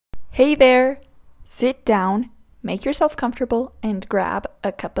Hey there! Sit down, make yourself comfortable, and grab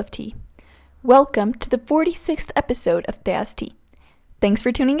a cup of tea. Welcome to the 46th episode of Thea's Tea. Thanks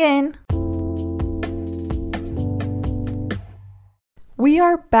for tuning in! We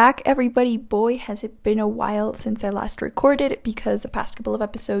are back, everybody. Boy, has it been a while since I last recorded, because the past couple of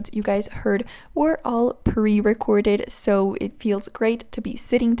episodes you guys heard were all pre-recorded, so it feels great to be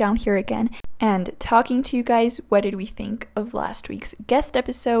sitting down here again and talking to you guys. What did we think of last week's guest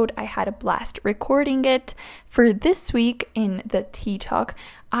episode? I had a blast recording it. For this week in the tea talk,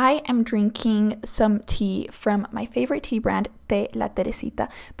 I am drinking some tea from my favorite tea brand, Té La Teresita.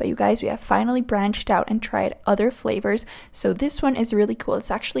 But you guys, we have finally branched out and tried other flavors. So this one is really cool.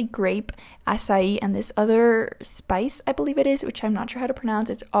 It's actually grape, acai, and this other spice, I believe it is, which I'm not sure how to pronounce.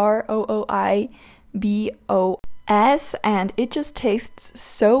 It's Rooibos, and it just tastes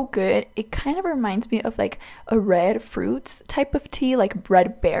so good. It kind of reminds me of like a red fruits type of tea, like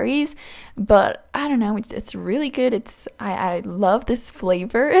red berries, but I don't know, it's really good. I love this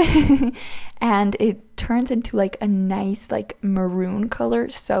flavor and it turns into like a nice like maroon color,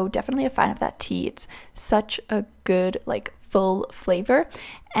 so definitely a fan of that tea. It's such a good like full flavor.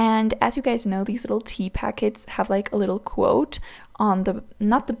 And as you guys know, these little tea packets have like a little quote on the,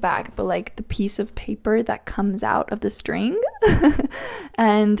 not the back, but like the piece of paper that comes out of the string.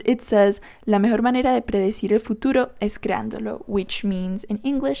 And it says, La mejor manera de predecir el futuro es creándolo, which means in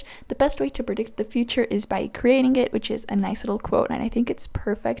English, the best way to predict the future is by creating it, which is a nice little quote. And I think it's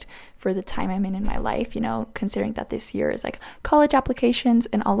perfect for the time I'm in my life, you know, considering that this year is like college applications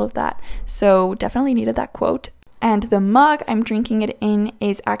and all of that. So definitely needed that quote. And the mug I'm drinking it in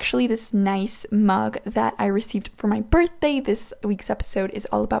is actually this nice mug that I received for my birthday. This week's episode is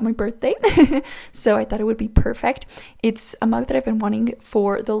all about my birthday, so I thought it would be perfect. It's a mug that I've been wanting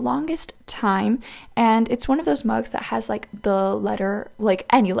for the longest time, and it's one of those mugs that has like the letter, like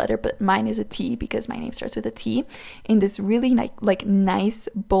any letter, but mine is a T because my name starts with a T, in this really nice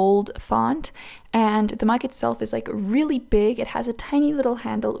bold font. And the mug itself is like really big. It has a tiny little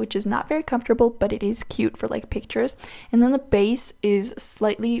handle, which is not very comfortable, but it is cute for like pictures. And then the base is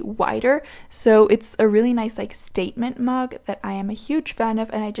slightly wider, so it's a really nice like statement mug that I am a huge fan of.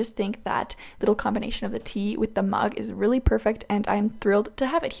 And I just think that little combination of the tea with the mug is really perfect, and I'm thrilled to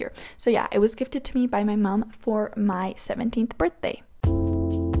have it here. So yeah, it was gifted to me by my mom for my 17th birthday.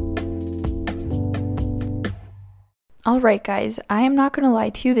 Alright guys, I am not going to lie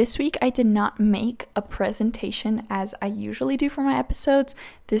to you, this week I did not make a presentation as I usually do for my episodes.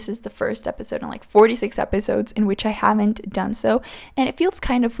 This is the first episode in like 46 episodes in which I haven't done so, and it feels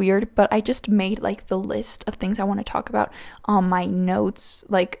kind of weird, but I just made like the list of things I want to talk about on my notes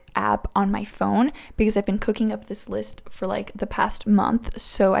like app on my phone, because I've been cooking up this list for like the past month,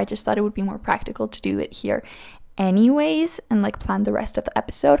 so I just thought it would be more practical to do it here anyways and like plan the rest of the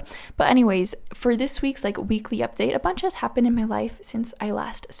episode. But anyways, for this week's like weekly update, a bunch has happened in my life since I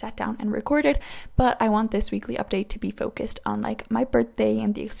last sat down and recorded, but I want this weekly update to be focused on like my birthday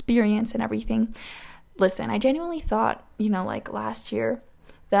and the experience and everything. Listen, I genuinely thought, you know, like last year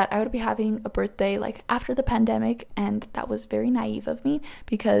that I would be having a birthday like after the pandemic, and that was very naive of me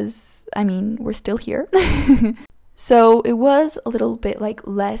because I mean, we're still here. So it was a little bit like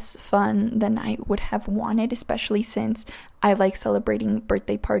less fun than I would have wanted, especially since I like celebrating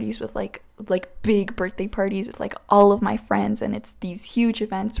birthday parties with like big birthday parties with like all of my friends, and it's these huge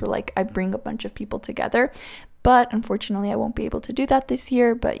events where like I bring a bunch of people together. But unfortunately I won't be able to do that this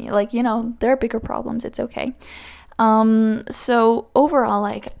year, but like, you know, there are bigger problems, it's okay. So overall,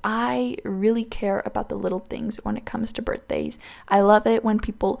 like, I really care about the little things when it comes to birthdays. I love it when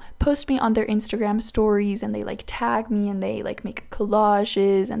people post me on their Instagram stories and they like tag me and they like make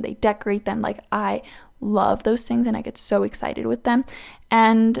collages and they decorate them. Like, I love those things and I get so excited with them.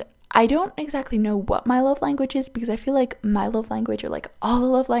 And I don't exactly know what my love language is, because I feel like my love language are like all the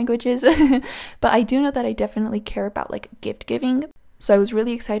love languages, but I do know that I definitely care about like gift giving. So I was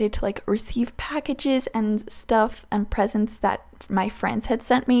really excited to like receive packages and stuff and presents that my friends had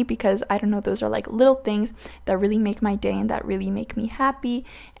sent me, because I don't know, those are like little things that really make my day and that really make me happy.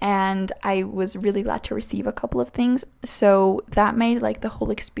 And I was really glad to receive a couple of things. So that made like the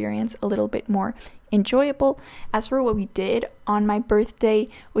whole experience a little bit more enjoyable. As for what we did on my birthday,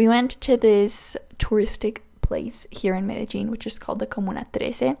 we went to this touristic place here in Medellin, which is called the Comuna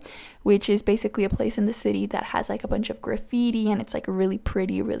 13, which is basically a place in the city that has like a bunch of graffiti, and it's like really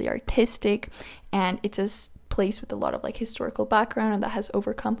pretty, really artistic, and it's a place with a lot of like historical background and that has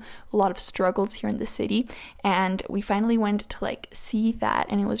overcome a lot of struggles here in the city. And we finally went to like see that,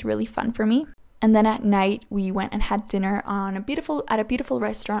 and it was really fun for me. And then at night we went and had dinner at a beautiful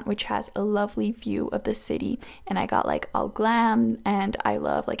restaurant which has a lovely view of the city, and I got like all glam, and I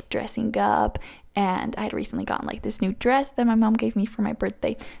love like dressing up, and I had recently gotten like this new dress that my mom gave me for my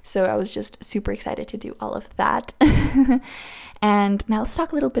birthday, so I was just super excited to do all of that. And now let's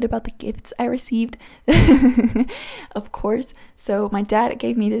talk a little bit about the gifts I received. Of course, so my dad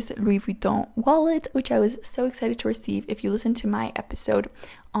gave me this Louis Vuitton wallet, which I was so excited to receive. If you listen to my episode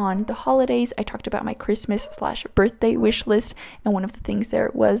on the holidays, I talked about my Christmas/birthday wish list, and one of the things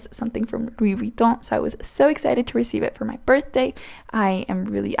there was something from Louis Vuitton, so I was so excited to receive it for my birthday. I am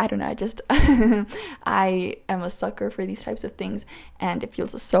I am a sucker for these types of things, and it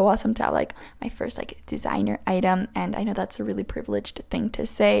feels so awesome to have like my first like designer item, and I know that's a really privileged thing to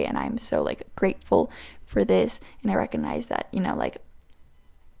say, and I'm so like grateful for this, and I recognize that, you know, like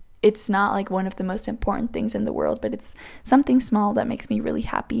it's not like one of the most important things in the world, but it's something small that makes me really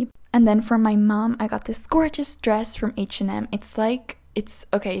happy. And then for my mom, I got this gorgeous dress from H&M. It's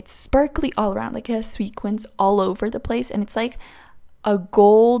sparkly all around, like it has sequins all over the place, and it's like a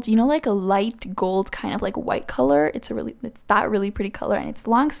gold, you know, like a light gold kind of like white color. It's that really pretty color, and it's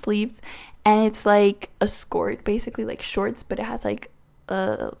long sleeves, and it's like a skirt, basically like shorts, but it has like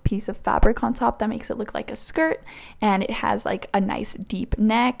a piece of fabric on top that makes it look like a skirt, and it has like a nice deep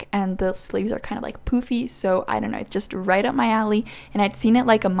neck, and the sleeves are kind of like poofy, so I don't know, it's just right up my alley. And I'd seen it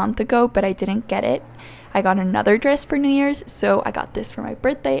like a month ago, but I didn't get it. I got another dress for New Year's, so I got this for my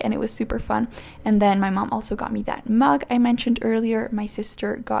birthday, and it was super fun. And then my mom also got me that mug I mentioned earlier. My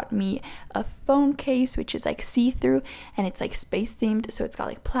sister got me a phone case, which is like see-through, and it's like space themed, so it's got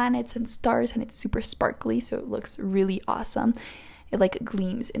like planets and stars, and it's super sparkly, so it looks really awesome. It like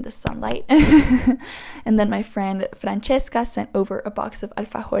gleams in the sunlight. And then my friend Francesca sent over a box of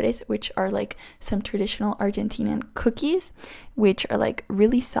alfajores, which are like some traditional Argentinian cookies, which are like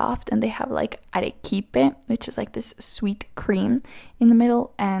really soft, and they have like arequipe, which is like this sweet cream in the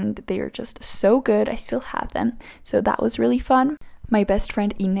middle, and they are just so good. I still have them, so that was really fun. My best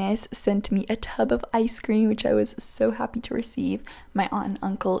friend Inez sent me a tub of ice cream, which I was so happy to receive. My aunt and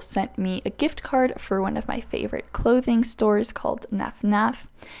uncle sent me a gift card for one of my favorite clothing stores called Naf Naf.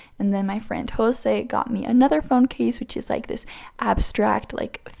 And then my friend Jose got me another phone case, which is like this abstract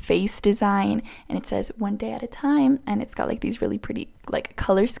like face design, and it says one day at a time, and it's got like these really pretty like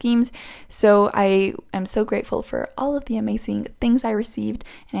color schemes. So I am so grateful for all of the amazing things I received,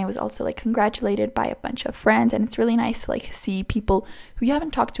 and I was also like congratulated by a bunch of friends, and it's really nice to like see people who you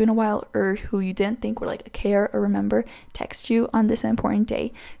haven't talked to in a while, or who you didn't think would like care or remember, text you on this important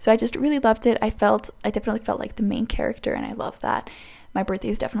day. So I just really loved it. I definitely felt like the main character, and I love that. My birthday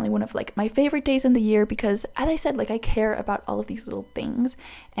is definitely one of like my favorite days in the year, because as I said, like I care about all of these little things,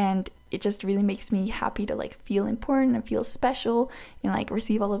 and it just really makes me happy to like feel important and feel special and like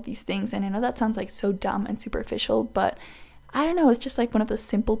receive all of these things. And I know that sounds like so dumb and superficial, but I don't know, it's just like one of the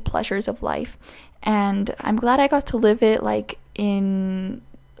simple pleasures of life, and I'm glad I got to live it like in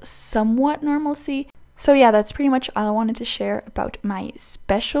somewhat normalcy. So yeah, that's pretty much all I wanted to share about my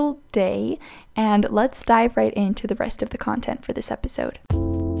special day, and let's dive right into the rest of the content for this episode.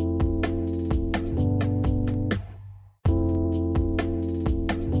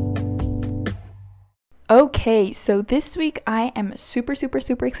 Okay, so this week I am super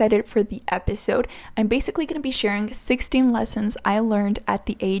excited for the episode. I'm basically going to be sharing 16 lessons I learned at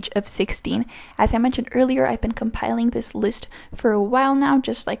the age of 16. As I mentioned earlier, I've been compiling this list for a while now,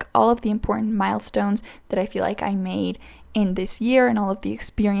 just like all of the important milestones that I feel like I made in this year and all of the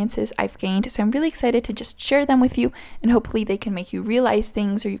experiences I've gained. So I'm really excited to just share them with you, and hopefully they can make you realize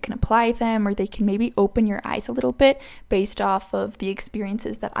things, or you can apply them, or they can maybe open your eyes a little bit based off of the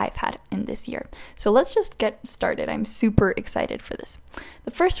experiences that I've had in this year. So let's just get started. I'm super excited for this.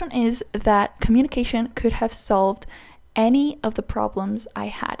 The first one is that communication could have solved any of the problems I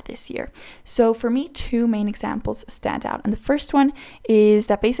had this year. So for me, two main examples stand out. And the first one is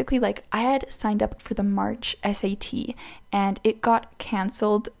that basically like I had signed up for the March SAT, and it got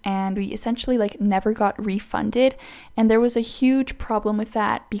canceled, and we essentially like never got refunded. And there was a huge problem with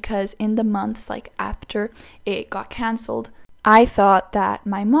that, because in the months like after it got canceled, I thought that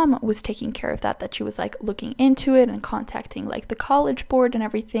my mom was taking care of that she was like looking into it and contacting like the college board and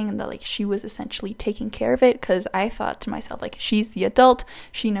everything, and that like she was essentially taking care of it, because I thought to myself like, she's the adult,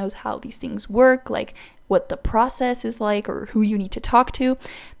 she knows how these things work, like what the process is like or who you need to talk to.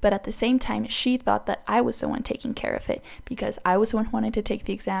 But at the same time, she thought that I was the one taking care of it because I was the one who wanted to take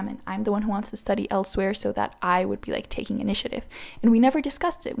the exam and I'm the one who wants to study elsewhere, so that I would be like taking initiative. And we never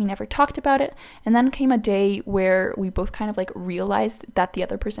discussed it. We never talked about it. And then came a day where we both kind of like realized that the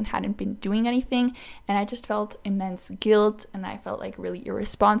other person hadn't been doing anything. And I just felt immense guilt and I felt like really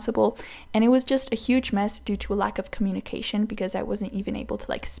irresponsible. And it was just a huge mess due to a lack of communication because I wasn't even able to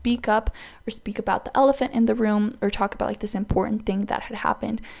like speak up or speak about the elephant in the room or talk about like this important thing that had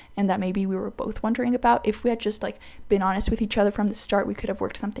happened and that maybe we were both wondering about. If we had just like been honest with each other from the start, we could have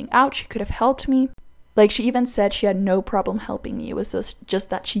worked something out. She could have helped me. Like, she even said she had no problem helping me. It was just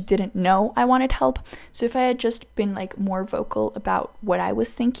that she didn't know I wanted help. So if I had just been like more vocal about what I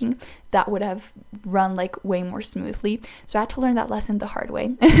was thinking, that would have run like way more smoothly. So I had to learn that lesson the hard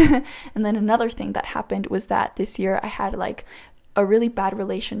way. And then another thing that happened was that this year I had like a really bad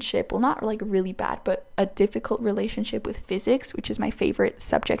relationship. Well, not like really bad, but a difficult relationship with physics, which is my favorite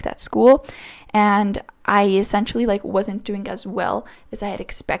subject at school. And I essentially like wasn't doing as well as I had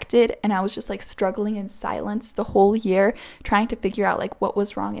expected. And I was just like struggling in silence the whole year, trying to figure out like what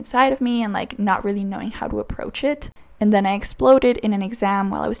was wrong inside of me and like not really knowing how to approach it. And then I exploded in an exam.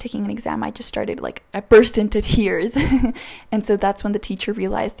 While I was taking an exam, I burst into tears. And so that's when the teacher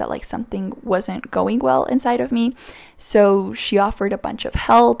realized that like something wasn't going well inside of me. So she offered a bunch of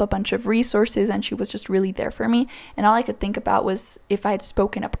help, a bunch of resources, and she was just really there for me. And all I could think about was if I had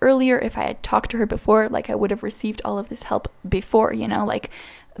spoken up earlier, if I had talked to her before, like I would have received all of this help before, you know, like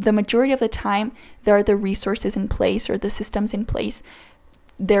the majority of the time there are the resources in place or the systems in place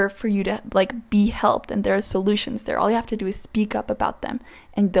there for you to like be helped, and there are solutions there. All you have to do is speak up about them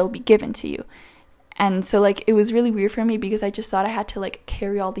and they'll be given to you. And so like it was really weird for me because I just thought I had to like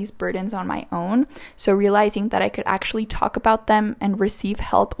carry all these burdens on my own. So realizing that I could actually talk about them and receive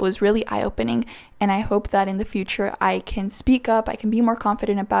help was really eye-opening. And I hope that in the future I can speak up, I can be more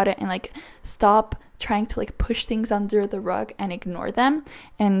confident about it and like stop trying to like push things under the rug and ignore them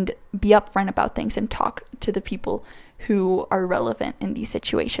and be upfront about things and talk to the people who are relevant in these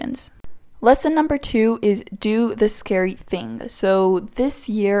situations. Lesson number 2 is do the scary thing. So this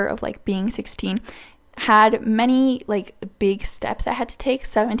year of like being 16 had many like big steps I had to take.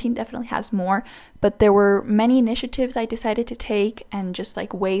 17 definitely has more, but there were many initiatives I decided to take and just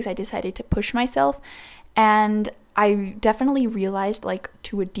like ways I decided to push myself. And I definitely realized, like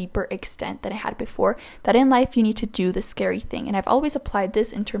to a deeper extent than I had before, that in life you need to do the scary thing. And I've always applied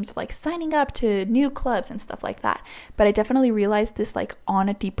this in terms of like signing up to new clubs and stuff like that. But I definitely realized this like on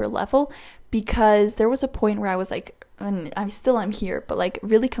a deeper level, because there was a point where I was like, and I still am here, but like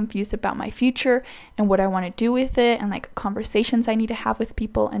really confused about my future and what I want to do with it and like conversations I need to have with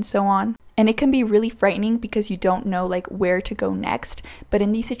people and so on. And it can be really frightening because you don't know like where to go next. But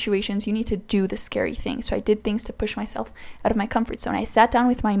in these situations, you need to do the scary thing. So I did things to push myself out of my comfort zone. I sat down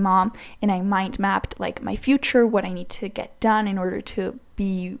with my mom and I mind mapped like my future, what I need to get done in order to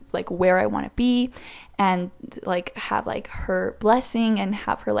be like where I want to be, and like have like her blessing and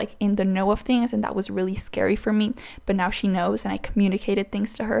have her like in the know of things. And that was really scary for me, but now she knows, and I communicated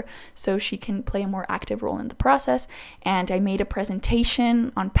things to her so she can play a more active role in the process. And I made a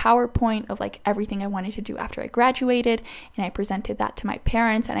presentation on PowerPoint of like everything I wanted to do after I graduated, and I presented that to my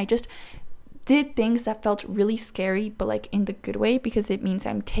parents. And I just did things that felt really scary, but like in the good way, because it means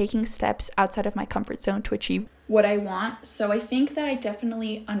I'm taking steps outside of my comfort zone to achieve what I want. So I think that I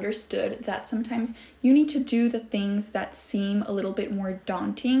definitely understood that sometimes you need to do the things that seem a little bit more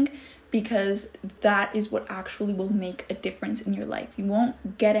daunting, because that is what actually will make a difference in your life. You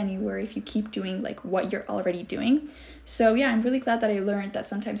won't get anywhere if you keep doing like what you're already doing. So yeah, I'm really glad that I learned that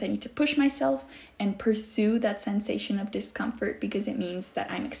sometimes I need to push myself and pursue that sensation of discomfort, because it means that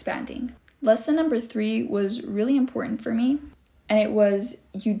I'm expanding. Lesson number 3 was really important for me, and it was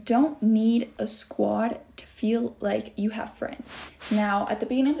you don't need a squad to feel like you have friends. Now, at the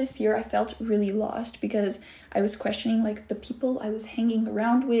beginning of this year, I felt really lost because I was questioning like the people I was hanging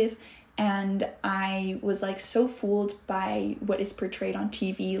around with, and I was like so fooled by what is portrayed on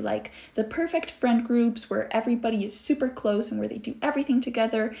TV, like the perfect friend groups where everybody is super close and where they do everything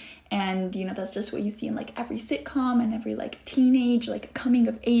together. And you know, that's just what you see in like every sitcom and every like teenage like coming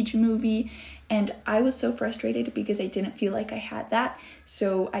of age movie. And I was so frustrated because I didn't feel like I had that.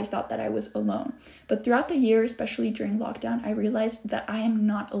 So I thought that I was alone. But throughout the year, especially during lockdown, I realized that I am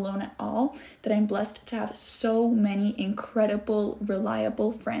not alone at all, that I'm blessed to have so many incredible,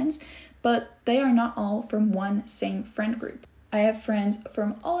 reliable friends, but they are not all from one same friend group. I have friends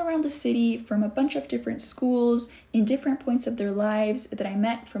from all around the city, from a bunch of different schools, in different points of their lives, that I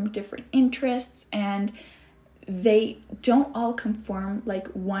met from different interests, and they don't all conform like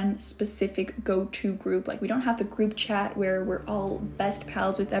one specific go-to group. Like we don't have the group chat where we're all best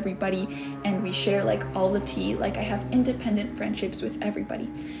pals with everybody and we share like all the tea. Like I have independent friendships with everybody,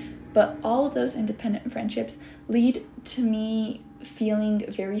 but all of those independent friendships lead to me feeling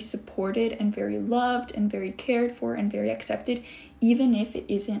very supported and very loved and very cared for and very accepted, even if it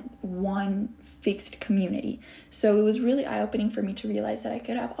isn't one fixed community. So it was really eye-opening for me to realize that I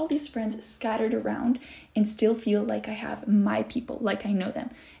could have all these friends scattered around and still feel like I have my people, like I know them.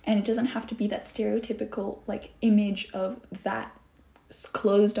 And it doesn't have to be that stereotypical like image of that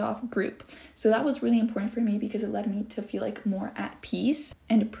closed off group. So that was really important for me because it led me to feel like more at peace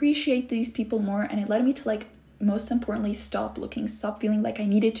and appreciate these people more. And it led me to like, most importantly, stop feeling like I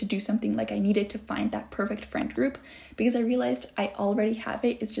needed to do something, like I needed to find that perfect friend group, because I realized I already have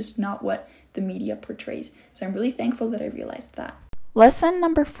it. It's just not what the media portrays. So I'm really thankful that I realized that. Lesson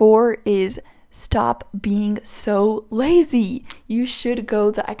number 4 is stop being so lazy. You should go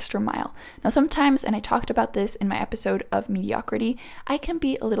the extra mile. Now sometimes, and I talked about this in my episode of mediocrity, I can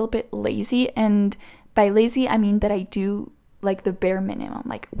be a little bit lazy, and by lazy I mean that I do like the bare minimum,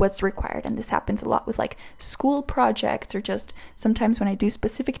 like what's required. And this happens a lot with like school projects, or just sometimes when I do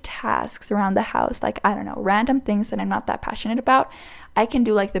specific tasks around the house, like I don't know, random things that I'm not that passionate about, I can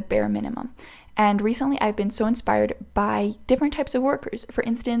do like the bare minimum. And recently I've been so inspired by different types of workers. For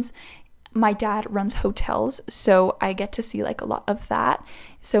instance, my dad runs hotels, so I get to see like a lot of that.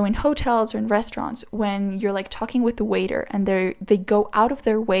 So in hotels or in restaurants, when you're like talking with the waiter and they go out of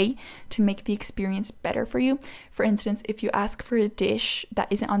their way to make the experience better for you. For instance, if you ask for a dish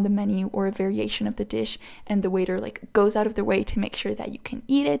that isn't on the menu or a variation of the dish, and the waiter like goes out of their way to make sure that you can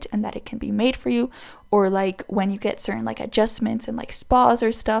eat it and that it can be made for you, or like when you get certain like adjustments and like spas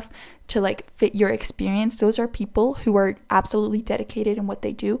or stuff to like fit your experience, those are people who are absolutely dedicated in what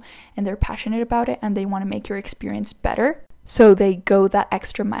they do and they're passionate about it and they want to make your experience better. So they go that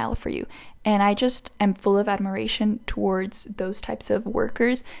extra mile for you. And I just am full of admiration towards those types of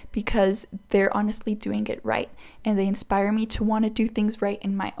workers because they're honestly doing it right. And they inspire me to want to do things right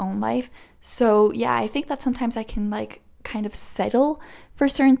in my own life. So yeah, I think that sometimes I can like kind of settle for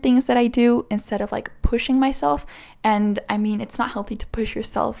certain things that I do instead of like pushing myself. And I mean, it's not healthy to push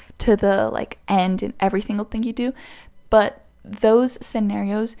yourself to the like end in every single thing you do. But those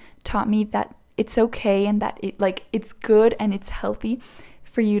scenarios taught me that it's okay and that it's good and it's healthy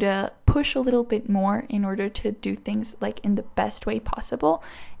for you to push a little bit more in order to do things like in the best way possible,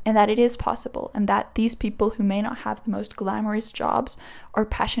 and that it is possible, and that these people who may not have the most glamorous jobs are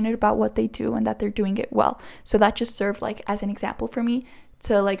passionate about what they do and that they're doing it well. So that just served like as an example for me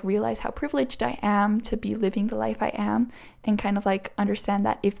to like realize how privileged I am to be living the life I am, and kind of like understand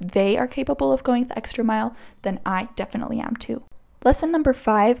that if they are capable of going the extra mile, then I definitely am too. Lesson number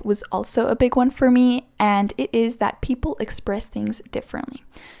 5 was also a big one for me, and it is that people express things differently.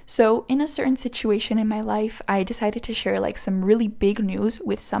 So in a certain situation in my life, I decided to share like some really big news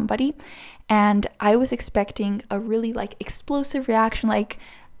with somebody, and I was expecting a really like explosive reaction, like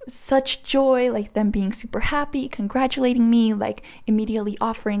such joy, like them being super happy, congratulating me, like immediately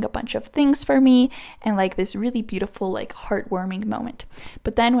offering a bunch of things for me, and like this really beautiful, like heartwarming moment.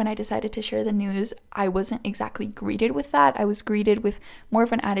 But then when I decided to share the news, I wasn't exactly greeted with that. I was greeted with more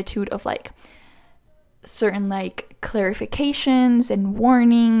of an attitude of like certain like clarifications and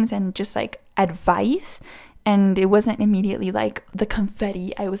warnings and just like advice, and it wasn't immediately like the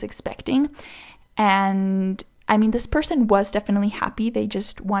confetti I was expecting. And I mean, this person was definitely happy. They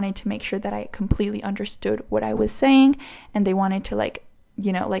just wanted to make sure that I completely understood what I was saying, and they wanted to like,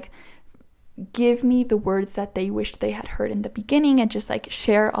 you know, like give me the words that they wished they had heard in the beginning and just like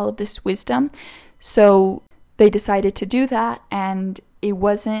share all of this wisdom. So they decided to do that, and it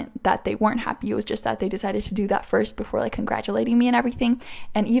wasn't that they weren't happy, it was just that they decided to do that first before like congratulating me and everything.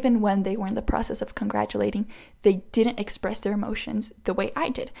 And even when they were in the process of congratulating, they didn't express their emotions the way I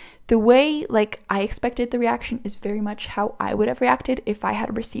did. The way like I expected the reaction is very much how I would have reacted if I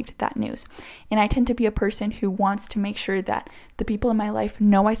had received that news. And I tend to be a person who wants to make sure that the people in my life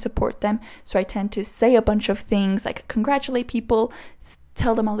know I support them. So I tend to say a bunch of things, like congratulate people,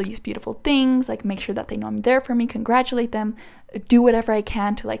 tell them all these beautiful things, like make sure that they know I'm there for me, congratulate them, do whatever I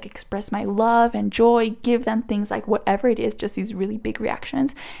can to like express my love and joy, give them things like whatever it is, just these really big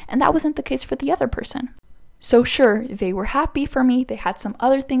reactions. And that wasn't the case for the other person. So sure, they were happy for me, they had some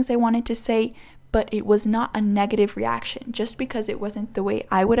other things they wanted to say, but it was not a negative reaction. Just because it wasn't the way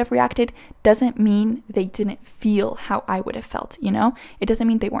I would have reacted doesn't mean they didn't feel how I would have felt, you know? It doesn't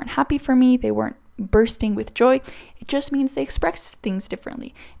mean they weren't happy for me, they weren't bursting with joy. It just means they express things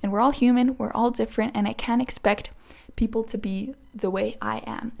differently. And we're all human, we're all different, and I can't expect people to be the way I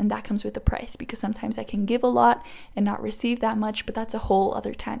am, and that comes with a price, because sometimes I can give a lot and not receive that much, but that's a whole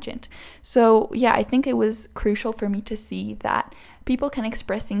other tangent. So yeah, I think it was crucial for me to see that people can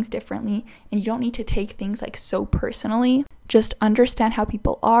express things differently, and you don't need to take things like so personally. Just understand how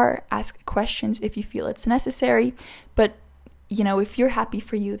people are, ask questions if you feel it's necessary, but you know, if you're happy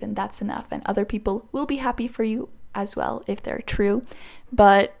for you, then that's enough, and other people will be happy for you as well if they're true,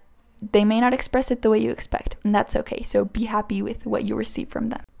 but they may not express it the way you expect, and that's okay. So be happy with what you receive from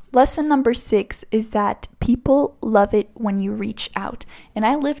them. Lesson number 6 is that people love it when you reach out. And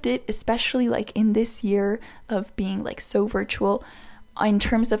I lived it, especially like in this year of being like so virtual, in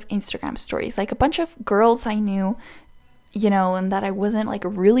terms of Instagram stories. Like a bunch of girls I knew, you know, and that I wasn't like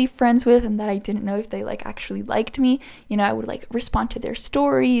really friends with, and that I didn't know if they like actually liked me, you know, I would like respond to their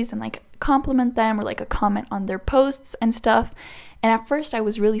stories and like compliment them, or like a comment on their posts and stuff. And at first I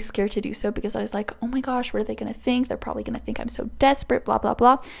was really scared to do so, because I was like, oh my gosh, what are they gonna think? They're probably gonna think I'm so desperate, blah blah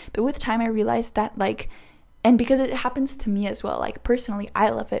blah. But with time I realized that like, and because it happens to me as well, like personally I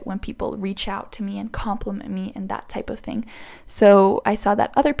love it when people reach out to me and compliment me and that type of thing. So I saw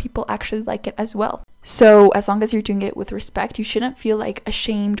that other people actually like it as well. So as long as you're doing it with respect, you shouldn't feel like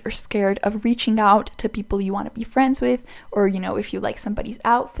ashamed or scared of reaching out to people you want to be friends with, or you know, if you like somebody's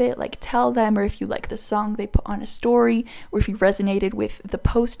outfit, like tell them, or if you like the song they put on a story, or if you resonated with the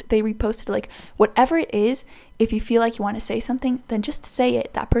post they reposted, like whatever it is, if you feel like you want to say something, then just say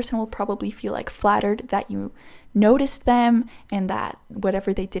it. That person will probably feel like flattered that you noticed them and that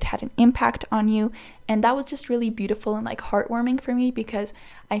whatever they did had an impact on you. And that was just really beautiful and like heartwarming for me, because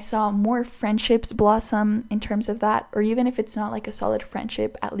I saw more friendships blossom in terms of that, or even if it's not like a solid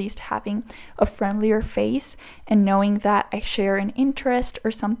friendship, at least having a friendlier face and knowing that I share an interest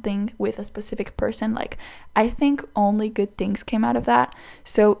or something with a specific person. Like I think only good things came out of that.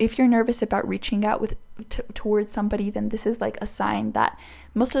 So if you're nervous about reaching out towards somebody, then this is like a sign that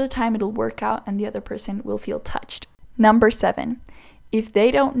most of the time it'll work out and the other person will feel touched. Number 7, if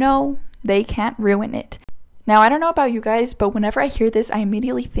they don't know, they can't ruin it. Now, I don't know about you guys, but whenever I hear this, I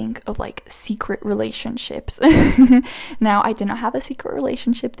immediately think of like secret relationships. Now, I did not have a secret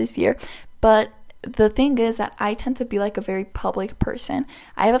relationship this year, but the thing is that I tend to be like a very public person.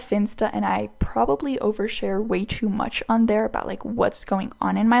 I have a Finsta and I probably overshare way too much on there about like what's going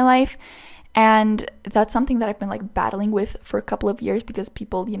on in my life. And that's something that I've been like battling with for a couple of years, because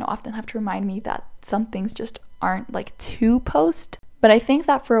people, you know, often have to remind me that some things just aren't like to post. But I think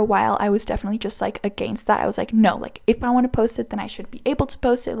that for a while I was definitely just like against that. I was like, no, like if I want to post it, then I should be able to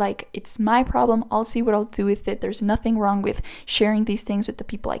post it. Like it's my problem. I'll see what I'll do with it. There's nothing wrong with sharing these things with the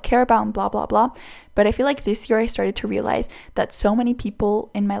people I care about and blah, blah, blah. But I feel like this year I started to realize that so many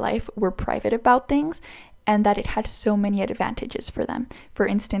people in my life were private about things, and that it had so many advantages for them. For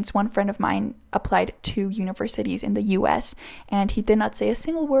instance, one friend of mine applied to universities in the US, and he did not say a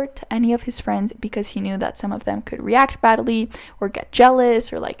single word to any of his friends, because he knew that some of them could react badly or get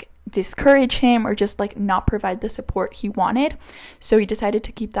jealous or like discourage him or just like not provide the support he wanted. So he decided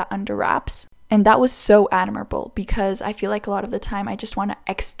to keep that under wraps. And that was so admirable, because I feel like a lot of the time I just want to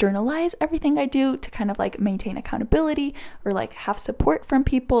externalize everything I do to kind of like maintain accountability or like have support from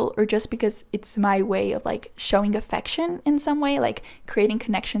people, or just because it's my way of like showing affection in some way, like creating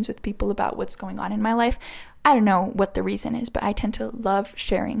connections with people about what's going on in my life. I don't know what the reason is, but I tend to love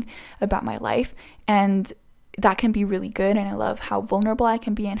sharing about my life, and that can be really good, and I love how vulnerable I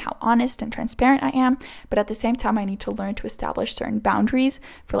can be and how honest and transparent I am. But at the same time, I need to learn to establish certain boundaries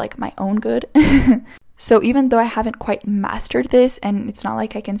for like my own good. So even though I haven't quite mastered this, and it's not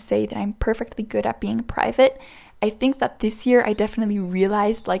like I can say that I'm perfectly good at being private, I think that this year I definitely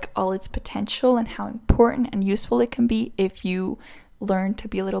realized like all its potential and how important and useful it can be if you learn to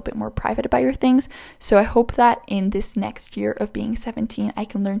be a little bit more private about your things. So I hope that in this next year of being 17, I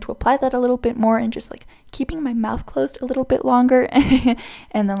can learn to apply that a little bit more, and just like keeping my mouth closed a little bit longer and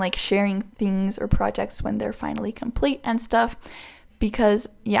then like sharing things or projects when they're finally complete and stuff. Because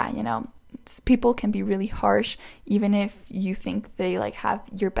yeah, you know, people can be really harsh. Even if you think they like have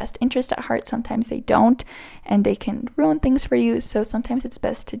your best interest at heart, sometimes they don't, and they can ruin things for you. So sometimes it's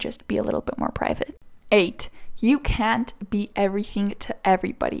best to just be a little bit more private. 8, you can't be everything to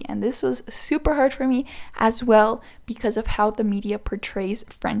everybody. And this was super hard for me as well, because of how the media portrays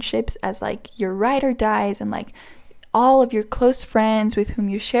friendships as like your ride or dies, and like all of your close friends with whom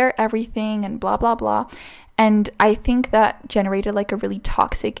you share everything and blah blah blah. And I think that generated like a really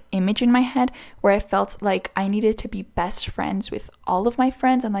toxic image in my head, where I felt like I needed to be best friends with all of my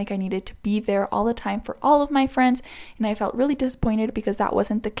friends, and like I needed to be there all the time for all of my friends. And I felt really disappointed because that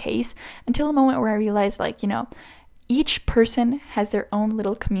wasn't the case, until a moment where I realized like, you know, each person has their own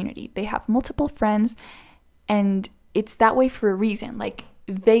little community. They have multiple friends, and it's that way for a reason. Like,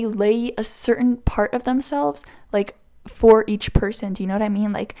 they lay a certain part of themselves, like, for each person. Do you know what I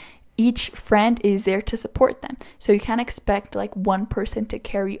mean? Like, each friend is there to support them. So you can't expect like one person to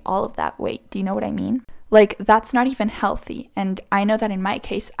carry all of that weight. Do you know what I mean? Like, that's not even healthy. And I know that in my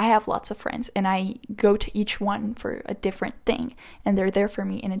case, I have lots of friends and I go to each one for a different thing, and they're there for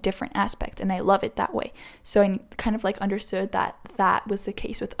me in a different aspect, and I love it that way. So I kind of like understood that that was the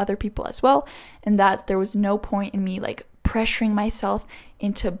case with other people as well, and that there was no point in me like pressuring myself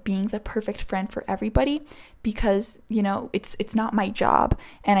into being the perfect friend for everybody, because, you know, it's not my job,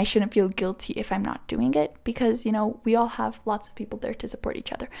 and I shouldn't feel guilty if I'm not doing it, because, you know, we all have lots of people there to support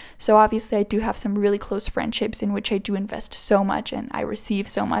each other. So obviously I do have some really close friendships in which I do invest so much and I receive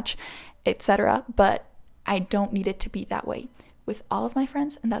so much, etc., but I don't need it to be that way with all of my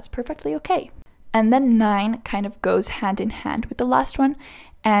friends, and that's perfectly okay. And then 9 kind of goes hand in hand with the last one,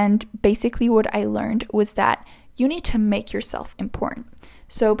 and basically what I learned was that you need to make yourself important.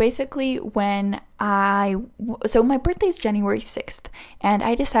 So basically my birthday is January 6th, and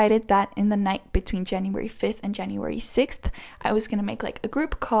I decided that in the night between January 5th and January 6th, I was going to make like a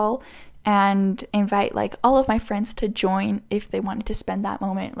group call and invite like all of my friends to join if they wanted to spend that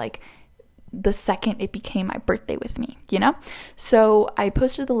moment like the second it became my birthday with me, you know? So I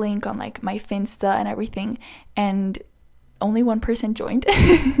posted the link on like my Finsta and everything, and only one person joined.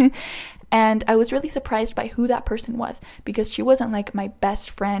 And I was really surprised by who that person was, because she wasn't like my best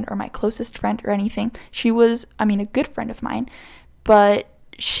friend or my closest friend or anything. She was, I mean, a good friend of mine, but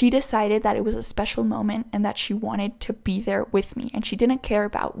she decided that it was a special moment and that she wanted to be there with me. And she didn't care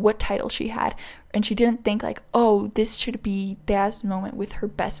about what title she had. And she didn't think like, oh, this should be Dea's moment with her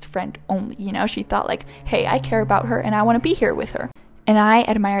best friend only. You know, she thought like, hey, I care about her and I want to be here with her. And I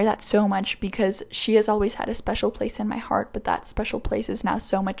admire that so much, because she has always had a special place in my heart, but that special place is now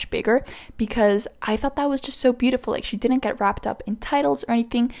so much bigger, because I thought that was just so beautiful. Like, she didn't get wrapped up in titles or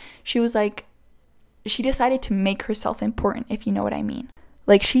anything. She was like, she decided to make herself important, if you know what I mean.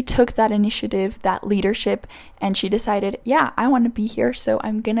 Like, she took that initiative, that leadership, and she decided, yeah, I want to be here, so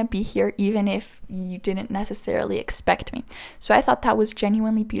I'm gonna be here even if you didn't necessarily expect me. So I thought that was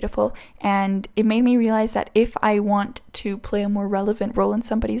genuinely beautiful, and it made me realize that if I want to play a more relevant role in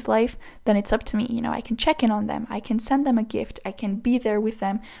somebody's life, then it's up to me. You know, I can check in on them, I can send them a gift, I can be there with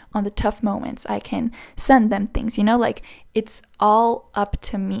them on the tough moments, I can send them things, you know, like, it's all up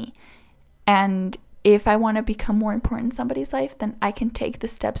to me. And if I want to become more important in somebody's life, then I can take the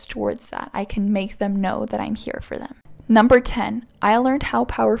steps towards that. I can make them know that I'm here for them. Number 10, I learned how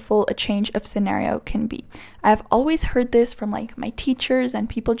powerful a change of scenario can be. I've always heard this from like my teachers and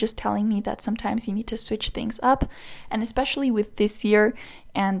people just telling me that sometimes you need to switch things up. And especially with this year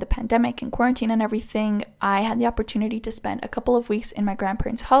and the pandemic and quarantine and everything, I had the opportunity to spend a couple of weeks in my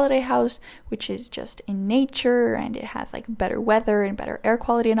grandparents' holiday house, which is just in nature, and it has like better weather and better air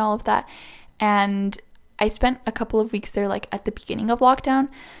quality and all of that. And I spent a couple of weeks there like at the beginning of lockdown.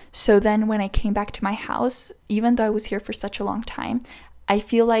 So then when I came back to my house, even though I was here for such a long time, I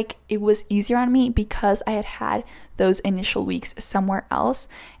feel like it was easier on me because I had had those initial weeks somewhere else.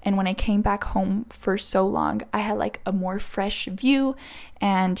 And when I came back home for so long, I had like a more fresh view.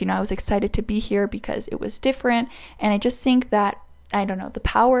 And, you know, I was excited to be here because it was different. And I just think that, I don't know, the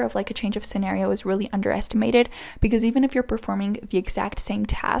power of like a change of scenario is really underestimated, because even if you're performing the exact same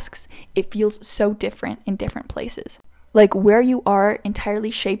tasks, it feels so different in different places. Like, where you are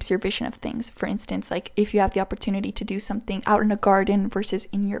entirely shapes your vision of things. For instance, like if you have the opportunity to do something out in a garden versus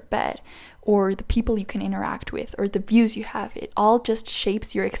in your bed, or the people you can interact with, or the views you have, it all just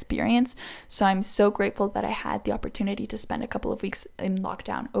shapes your experience. So I'm so grateful that I had the opportunity to spend a couple of weeks in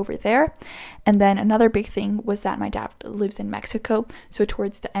lockdown over there. And then another big thing was that my dad lives in Mexico. So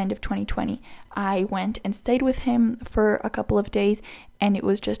towards the end of 2020, I went and stayed with him for a couple of days. And it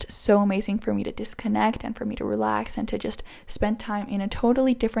was just so amazing for me to disconnect and for me to relax and to just spend time in a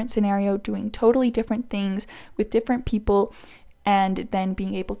totally different scenario, doing totally different things with different people, and then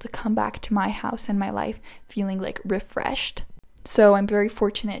being able to come back to my house and my life feeling like refreshed. So I'm very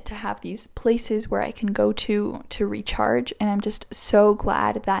fortunate to have these places where I can go to recharge, and I'm just so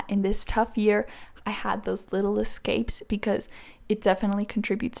glad that in this tough year I had those little escapes, because it definitely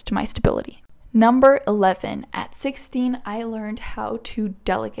contributes to my stability. Number 11, at 16, I learned how to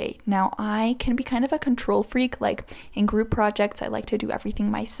delegate. Now, I can be kind of a control freak. Like in group projects, I like to do everything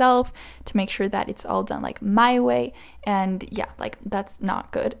myself to make sure that it's all done like my way. And yeah, like that's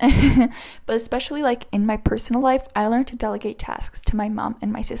not good. But especially like in my personal life, I learned to delegate tasks to my mom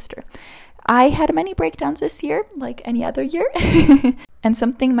and my sister. I had many breakdowns this year, like any other year. And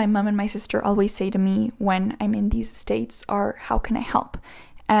something my mom and my sister always say to me when I'm in these states are, how can I help?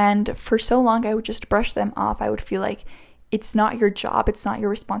 And for so long, I would just brush them off. I would feel like it's not your job, it's not your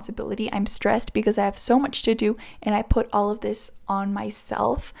responsibility. I'm stressed because I have so much to do and I put all of this on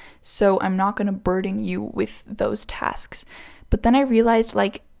myself, so I'm not going to burden you with those tasks. But then I realized,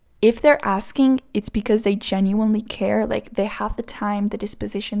 like, if they're asking, it's because they genuinely care. Like, they have the time, the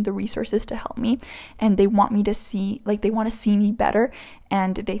disposition, the resources to help me, and they want me to see, like, they want to see me better,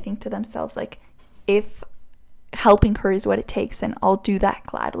 and they think to themselves, like, if helping her is what it takes, then I'll do that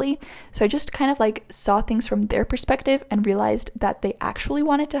gladly. So I just kind of like saw things from their perspective and realized that they actually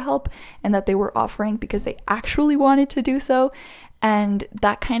wanted to help and that they were offering because they actually wanted to do so. And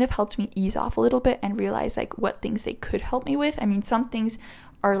that kind of helped me ease off a little bit and realize like what things they could help me with. I mean, some things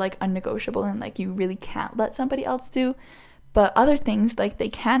are like unnegotiable and like you really can't let somebody else do, but other things like they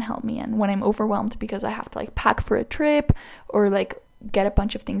can help me. And when I'm overwhelmed because I have to like pack for a trip or like get a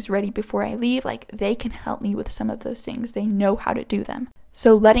bunch of things ready before I leave, like they can help me with some of those things. They know how to do them.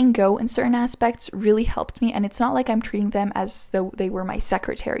 So letting go in certain aspects really helped me, and it's not like I'm treating them as though they were my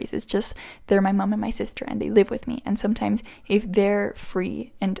secretaries. It's just they're my mom and my sister and they live with me. And sometimes if they're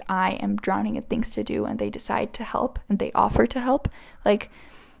free and I am drowning in things to do and they decide to help and they offer to help, like,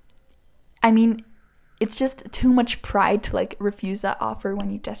 I mean, it's just too much pride to like refuse that offer when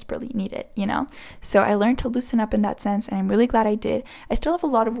you desperately need it, you know? So I learned to loosen up in that sense, and I'm really glad I did. I still have a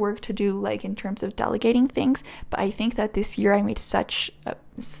lot of work to do, like in terms of delegating things, but I think that this year I made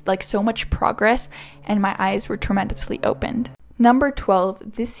so much progress and my eyes were tremendously opened. Number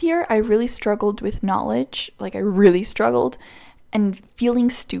 12, this year I really struggled with knowledge. Like I really struggled and feeling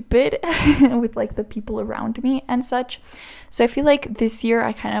stupid with like the people around me and such. So I feel like this year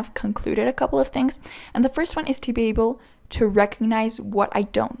I kind of concluded a couple of things. And the first one is to be able to recognize what I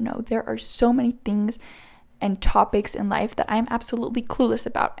don't know. There are so many things and topics in life that I'm absolutely clueless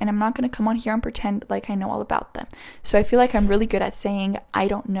about, and I'm not going to come on here and pretend like I know all about them. So I feel like I'm really good at saying I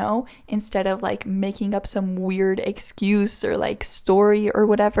don't know instead of like making up some weird excuse or like story or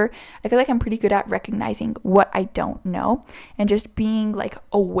whatever. I feel like I'm pretty good at recognizing what I don't know and just being like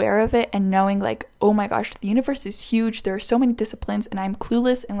aware of it and knowing like, oh my gosh, the universe is huge. There are so many disciplines and I'm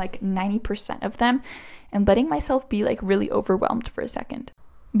clueless in like 90% of them, and letting myself be like really overwhelmed for a second.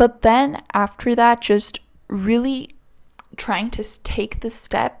 But then after that, just really trying to take the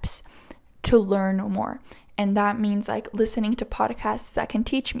steps to learn more. And that means like listening to podcasts that can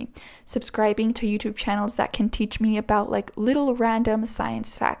teach me, subscribing to YouTube channels that can teach me about like little random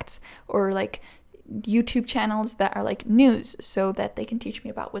science facts, or like YouTube channels that are like news so that they can teach me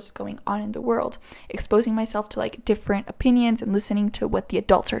about what's going on in the world, exposing myself to like different opinions and listening to what the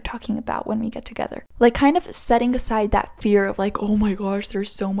adults are talking about when we get together. Like kind of setting aside that fear of like, oh my gosh,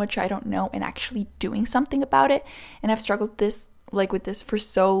 there's so much I don't know, and actually doing something about it. And I've struggled with this for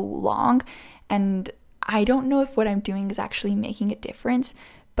so long, and I don't know if what I'm doing is actually making a difference,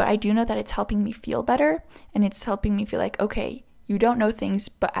 but I do know that it's helping me feel better, and it's helping me feel like, okay, you don't know things,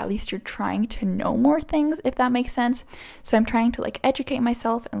 but at least you're trying to know more things, if that makes sense. So I'm trying to like educate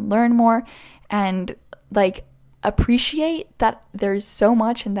myself and learn more and like appreciate that there's so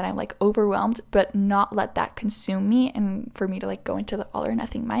much and that I'm like overwhelmed, but not let that consume me and for me to like go into the all or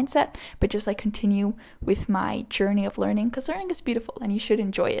nothing mindset, but just like continue with my journey of learning, because learning is beautiful and you should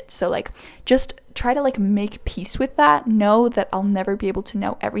enjoy it. So like just try to like make peace with that. Know that I'll never be able to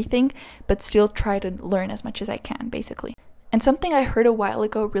know everything, but still try to learn as much as I can, basically. And something I heard a while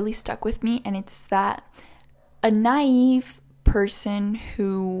ago really stuck with me, and it's that a naive person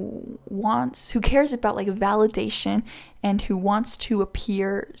who cares about like validation and who wants to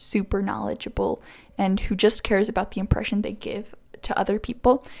appear super knowledgeable and who just cares about the impression they give to other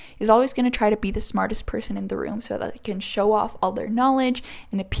people is always going to try to be the smartest person in the room so that they can show off all their knowledge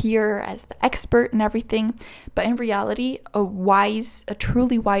and appear as the expert and everything. But in reality, a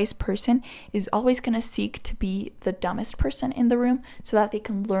truly wise person is always going to seek to be the dumbest person in the room so that they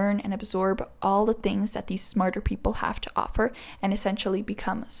can learn and absorb all the things that these smarter people have to offer and essentially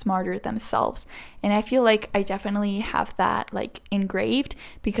become smarter themselves. And I feel like I definitely have that like engraved,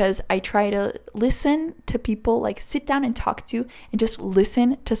 because I try to listen to people, like sit down and talk to and just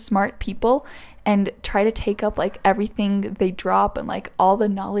listen to smart people and try to take up like everything they drop and like all the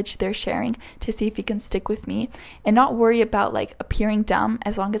knowledge they're sharing to see if it can stick with me, and not worry about like appearing dumb.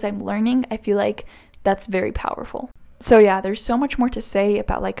 As long as I'm learning, I feel like that's very powerful. So yeah, there's so much more to say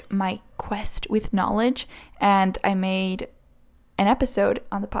about like my quest with knowledge, and I made an episode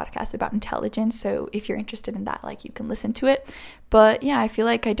on the podcast about intelligence, so if you're interested in that, like you can listen to it. But yeah, I feel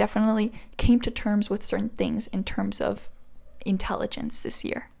like I definitely came to terms with certain things in terms of intelligence this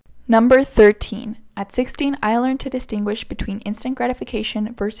year. Number 13, At 16, I learned to distinguish between instant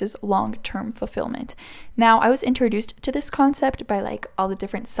gratification versus long-term fulfillment. Now, I was introduced to this concept by like all the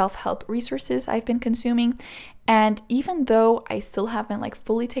different self-help resources I've been consuming, and even though I still haven't like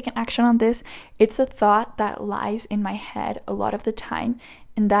fully taken action on this, it's a thought that lies in my head a lot of the time,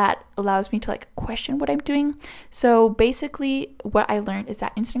 and that allows me to like question what I'm doing. So basically what I learned is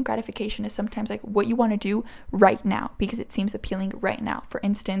that instant gratification is sometimes like what you want to do right now because it seems appealing right now. For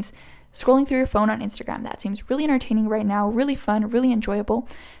instance, scrolling through your phone on Instagram, that seems really entertaining right now, really fun, really enjoyable.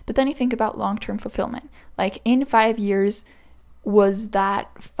 But then you think about long-term fulfillment. Like in 5 years, was that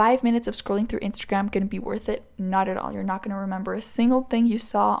 5 minutes of scrolling through Instagram going to be worth it? Not at all. You're not going to remember a single thing you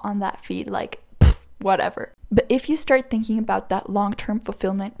saw on that feed, like whatever. But if you start thinking about that long-term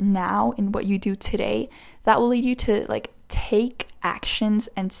fulfillment now in what you do today, that will lead you to like take actions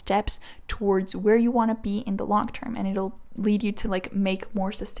and steps towards where you want to be in the long term, and it'll lead you to like make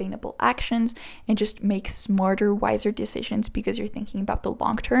more sustainable actions and just make smarter, wiser decisions because you're thinking about the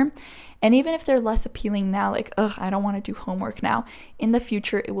long term. And even if they're less appealing now, like I don't want to do homework now, in the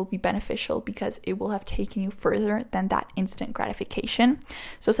future it will be beneficial because it will have taken you further than that instant gratification.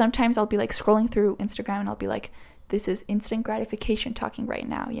 So sometimes I'll be like scrolling through Instagram and I'll be like, this is instant gratification talking right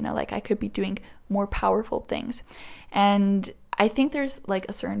now, you know, like I could be doing more powerful things. And I think there's like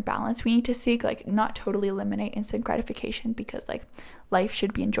a certain balance we need to seek, like not totally eliminate instant gratification because like life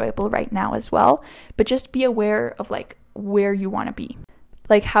should be enjoyable right now as well, but just be aware of like where you want to be.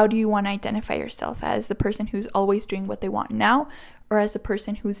 Like, how do you want to identify yourself, as the person who's always doing what they want now, or as the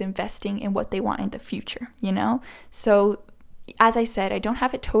person who's investing in what they want in the future, you know? So as I said, I don't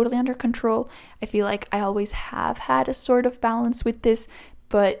have it totally under control. I feel like I always have had a sort of balance with this,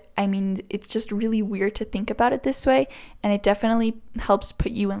 but I mean, it's just really weird to think about it this way, and it definitely helps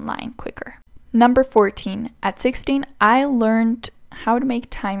put you in line quicker. Number 14, at 16, I learned how to make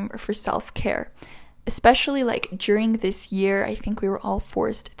time for self-care. Especially like during this year, I think we were all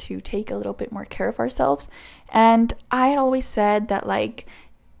forced to take a little bit more care of ourselves. And I had always said that like,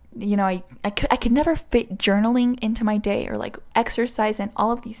 you know, I could never fit journaling into my day or like exercise and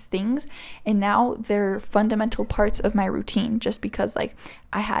all of these things. And now they're fundamental parts of my routine just because like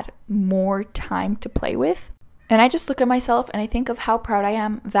I had more time to play with. And I just look at myself and I think of how proud I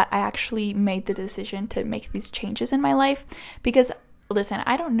am that I actually made the decision to make these changes in my life. Because listen,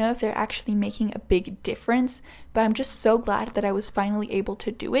 I don't know if they're actually making a big difference, but I'm just so glad that I was finally able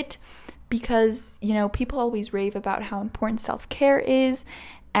to do it because, you know, people always rave about how important self-care is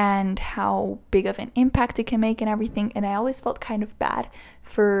and how big of an impact it can make and everything, and I always felt kind of bad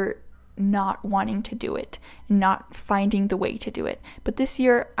for not wanting to do it and not finding the way to do it. But this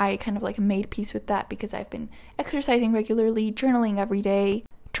year I kind of like made peace with that because I've been exercising regularly, journaling every day,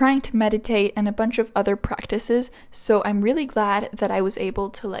 trying to meditate, and a bunch of other practices. So I'm really glad that I was able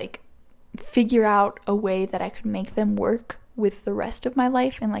to like figure out a way that I could make them work with the rest of my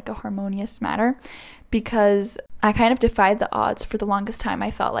life in like a harmonious manner, because I kind of defied the odds for the longest time.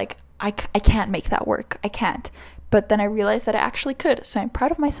 I felt like I can't make that work. I can't. But then I realized that I actually could. So I'm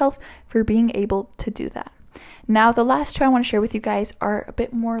proud of myself for being able to do that. Now, the last two I want to share with you guys are a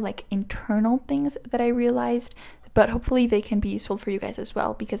bit more like internal things that I realized, but hopefully they can be useful for you guys as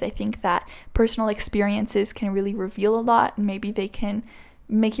well, because I think that personal experiences can really reveal a lot, and maybe they can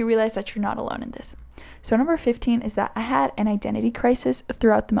make you realize that you're not alone in this. So number 15 is that I had an identity crisis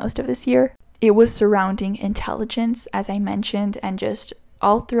throughout the most of this year. It was surrounding intelligence, as I mentioned, and just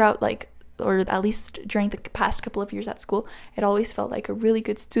all throughout like, or at least during the past couple of years at school, it always felt like a really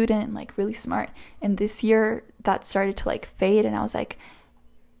good student and like really smart. And this year that started to like fade, and I was like,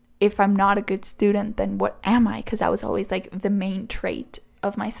 if I'm not a good student, then what am I? Because that was always like the main trait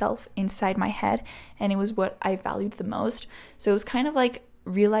of myself inside my head, and it was what I valued the most. So it was kind of like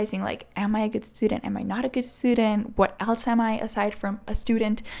realizing like, am I a good student? Am I not a good student? What else am I aside from a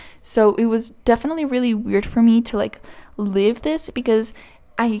student? So it was definitely really weird for me to like live this, because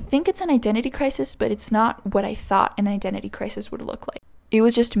I think it's an identity crisis, but it's not what I thought an identity crisis would look like. It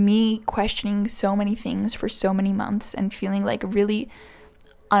was just me questioning so many things for so many months and feeling like really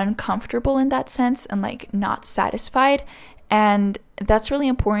uncomfortable in that sense and like not satisfied. And that's really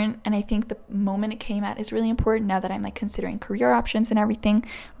important, and I think the moment it came at is really important now that I'm like considering career options and everything.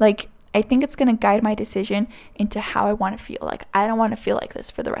 Like, I think it's going to guide my decision into how I want to feel. Like, I don't want to feel like this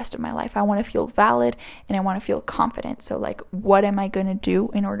for the rest of my life. I want to feel valid and I want to feel confident. So like, what am I going to do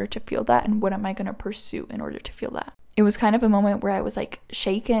in order to feel that, and what am I going to pursue in order to feel that? It was kind of a moment where I was like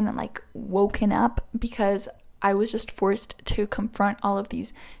shaken and like woken up, because I was just forced to confront all of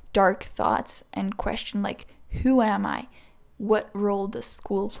these dark thoughts and question like, who am I? what role does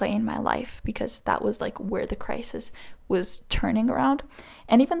school play in my life, because that was like where the crisis was turning around.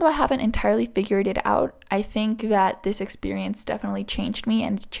 And even though I haven't entirely figured it out, I think that this experience definitely changed me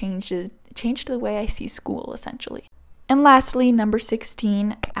and changed the way I see school, essentially. And lastly, number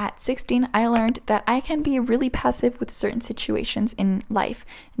 16, at 16, I learned that I can be really passive with certain situations in life.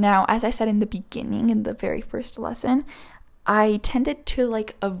 Now, as I said in the beginning, in the very first lesson, I tended to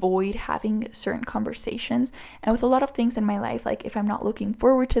like avoid having certain conversations, and with a lot of things in my life, like if I'm not looking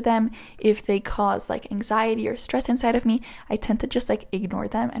forward to them, if they cause like anxiety or stress inside of me, I tend to just like ignore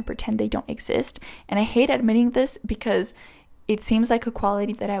them and pretend they don't exist. And I hate admitting this because it seems like a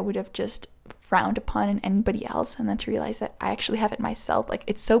quality that I would have just frowned upon in anybody else, and then to realize that I actually have it myself, like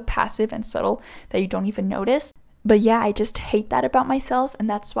it's so passive and subtle that you don't even notice. But yeah, I just hate that about myself, and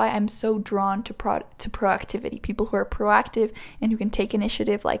that's why I'm so drawn to proactivity. People who are proactive and who can take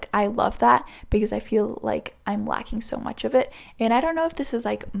initiative, like I love that because I feel like I'm lacking so much of it. And I don't know if this is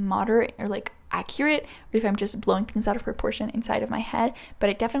like moderate or like accurate, or if I'm just blowing things out of proportion inside of my head,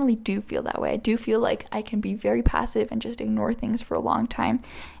 but I definitely do feel that way. I do feel like I can be very passive and just ignore things for a long time,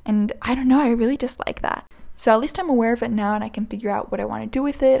 and I don't know, I really dislike that. So at least I'm aware of it now, and I can figure out what I want to do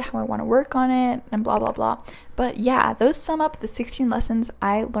with it, how I want to work on it, and blah blah blah. But yeah, those sum up the 16 lessons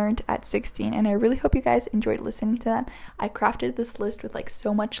I learned at 16, and I really hope you guys enjoyed listening to them. I crafted this list with like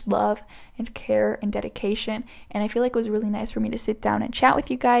so much love and care and dedication, and I feel like it was really nice for me to sit down and chat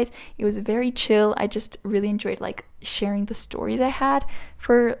with you guys. It was very chill. I just really enjoyed like sharing the stories I had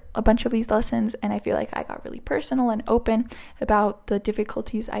for a bunch of these lessons, and I feel like I got really personal and open about the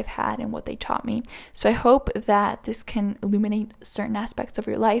difficulties I've had and what they taught me. So I hope that this can illuminate certain aspects of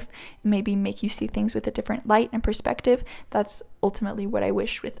your life and maybe make you see things with a different light and perspective. That's ultimately what I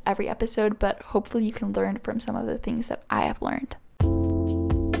wish with every episode, but hopefully you can learn from some of the things that I have learned.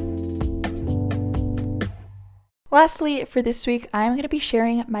 Lastly, for this week, I'm going to be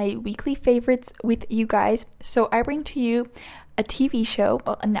sharing my weekly favorites with you guys. So I bring to you a TV show,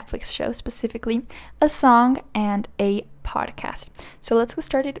 a Netflix show specifically, a song, and a podcast. So let's get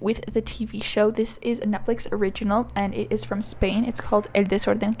started with the TV show. This is a Netflix original, and it is from Spain. It's called El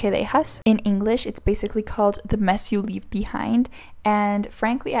Desorden que Dejas. In English, it's basically called The Mess You Leave Behind. And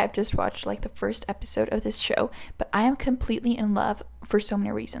frankly, I've just watched like the first episode of this show, but I am completely in love for so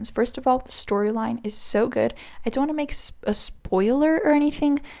many reasons. First of all, the storyline is so good. I don't want to make a spoiler or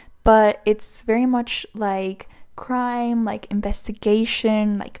anything, but it's very much like crime, like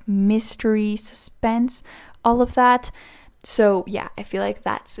investigation, like mystery, suspense, all of that. So yeah, I feel like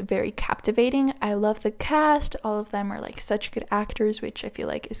that's very captivating. I love the cast. All of them are like such good actors, which I feel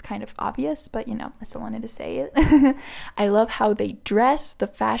like is kind of obvious, but you know, I still wanted to say it. I love how they dress. The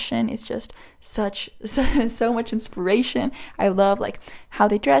fashion is just so much inspiration. I love like how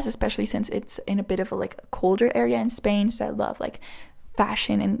they dress, especially since it's in a bit of a like colder area in Spain. So I love like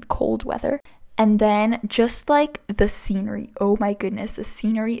fashion in cold weather. And then just like the scenery, oh my goodness, the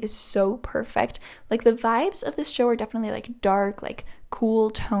scenery is so perfect. Like the vibes of this show are definitely like dark, like cool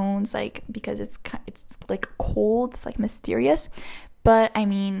tones, like because it's like cold, it's like mysterious. But I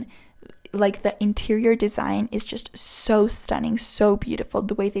mean, like the interior design is just so stunning, so beautiful.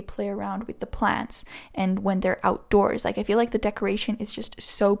 The way they play around with the plants and when they're outdoors, like I feel like the decoration is just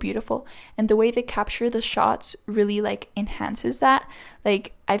so beautiful, and the way they capture the shots really like enhances that.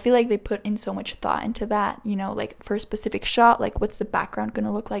 Like I feel like they put in so much thought into that, you know, like for a specific shot, like what's the background going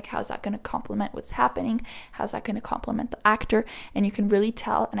to look like, how's that going to complement what's happening, how's that going to complement the actor, and you can really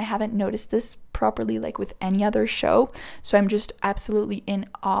tell. And I haven't noticed this properly like with any other show, so I'm just absolutely in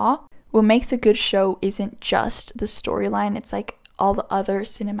awe. What makes a good show isn't just the storyline, it's like all the other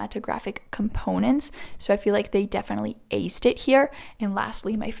cinematographic components. So I feel like they definitely aced it here. And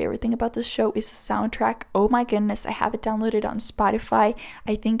lastly, my favorite thing about this show is the soundtrack. Oh my goodness, I have it downloaded on Spotify.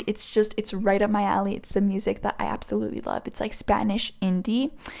 I think it's right up my alley. It's the music that I absolutely love. It's like Spanish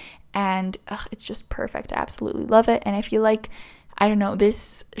indie, and it's just perfect. I absolutely love it. And I feel like, I don't know,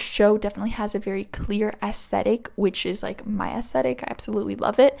 this show definitely has a very clear aesthetic, which is like my aesthetic. I absolutely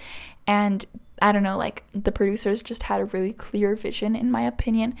love it. And I don't know, like the producers just had a really clear vision in my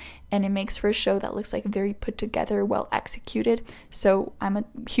opinion, and it makes for a show that looks like very put together, well executed. So I'm a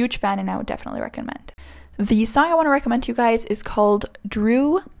huge fan, and I would definitely recommend. The song I want to recommend to you guys is called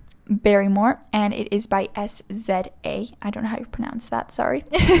Drew Barrymore, and it is by SZA. I don't know how you pronounce that, sorry.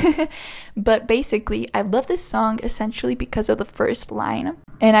 But basically, I love this song essentially because of the first line,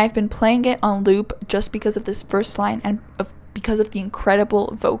 and I've been playing it on loop just because of this first line and of because of the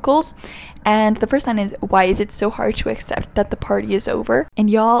incredible vocals. And the first line is, "Why is it so hard to accept that the party is over?" And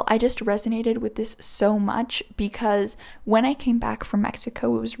y'all, I just resonated with this so much because when I came back from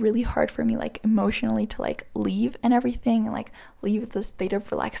Mexico, it was really hard for me, like, emotionally to, like, leave and everything, and, like, leave the state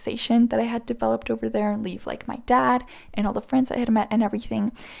of relaxation that I had developed over there, and leave, like, my dad and all the friends I had met and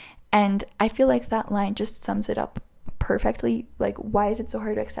everything. And I feel like that line just sums it up perfectly. Like, why is it so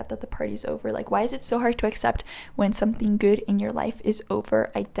hard to accept that the party's over? Like, why is it so hard to accept when something good in your life is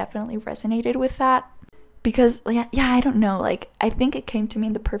over? I definitely resonated with that because, yeah, I don't know, like, I think it came to me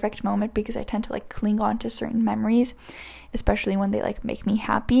in the perfect moment because I tend to, like, cling on to certain memories, especially when they, like, make me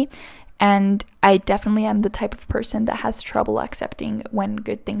happy. And I definitely am the type of person that has trouble accepting when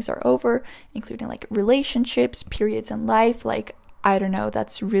good things are over, including, like, relationships, periods in life. Like, I don't know,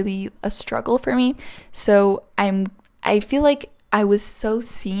 that's really a struggle for me. So I feel like I was so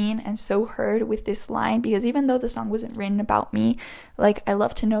seen and so heard with this line because even though the song wasn't written about me, like, I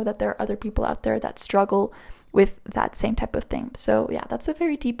love to know that there are other people out there that struggle with that same type of thing. So yeah, that's a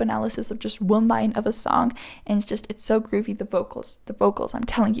very deep analysis of just one line of a song, and it's so groovy, the vocals, I'm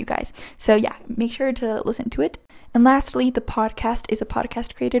telling you guys. So yeah, make sure to listen to it. And lastly, the podcast is a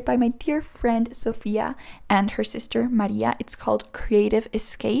podcast created by my dear friend Sophia and her sister Maria. It's called Creative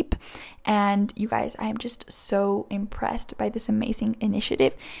Escape. And you guys, I am just so impressed by this amazing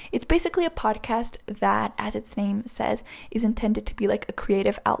initiative. It's basically a podcast that, as its name says, is intended to be like a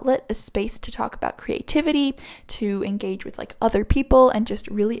creative outlet, a space to talk about creativity, to engage with, like, other people, and just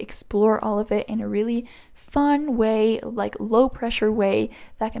really explore all of it in a really fun way, like low pressure way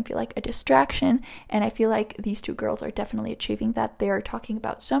that can feel like a distraction. And I feel like these two girls are definitely achieving that. They are talking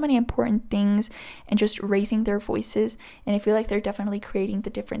about so many important things and just raising their voices, and I feel like they're definitely creating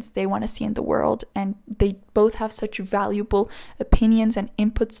the difference they want to see in the world, and they both have such valuable opinions and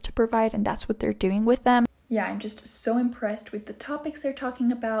inputs to provide, and that's what they're doing with them. Yeah, I'm just so impressed with the topics they're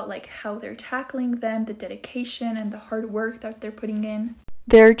talking about, like how they're tackling them, the dedication and the hard work that they're putting in.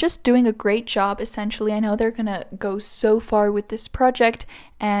 They're just doing a great job, essentially. I know they're gonna go so far with this project,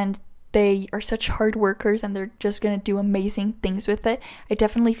 and they are such hard workers, and they're just gonna do amazing things with it. I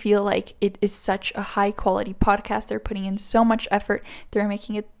definitely feel like it is such a high quality podcast. They're putting in so much effort. They're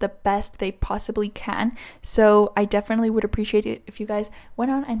making it the best they possibly can. So I definitely would appreciate it if you guys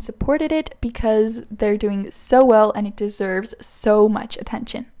went on and supported it, because they're doing so well and it deserves so much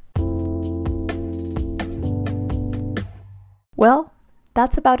attention. Well,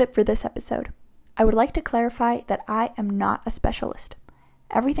 that's about it for this episode. I would like to clarify that I am not a specialist.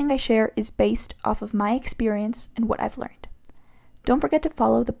 Everything I share is based off of my experience and what I've learned. Don't forget to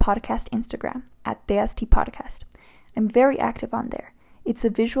follow the podcast Instagram at DST Podcast. I'm very active on there. It's a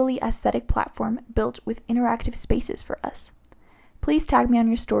visually aesthetic platform built with interactive spaces for us. Please tag me on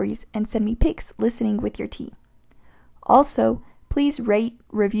your stories and send me pics listening with your tea. Also, please rate,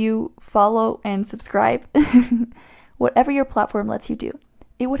 review, follow, and subscribe. Whatever your platform lets you do,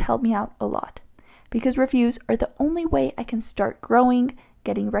 it would help me out a lot, because reviews are the only way I can start growing,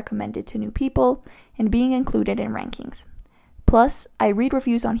 getting recommended to new people, and being included in rankings. Plus, I read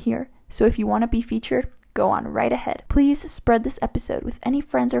reviews on here, so if you want to be featured, go on right ahead. Please spread this episode with any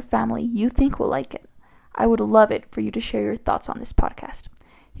friends or family you think will like it. I would love it for you to share your thoughts on this podcast.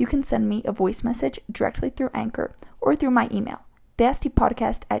 You can send me a voice message directly through Anchor or through my email,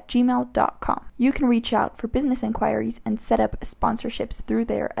 dastipodcast@gmail.com. You can reach out for business inquiries and set up sponsorships through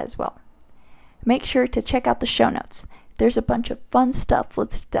there as well. Make sure to check out the show notes. There's a bunch of fun stuff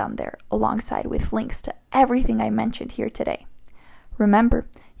listed down there, alongside with links to everything I mentioned here today. Remember,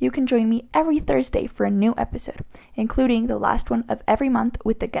 you can join me every Thursday for a new episode, including the last one of every month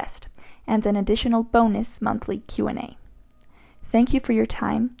with a guest, and an additional bonus monthly Q&A. Thank you for your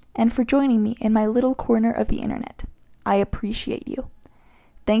time, and for joining me in my little corner of the internet. I appreciate you.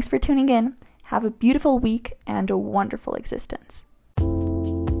 Thanks for tuning in. Have a beautiful week and a wonderful existence.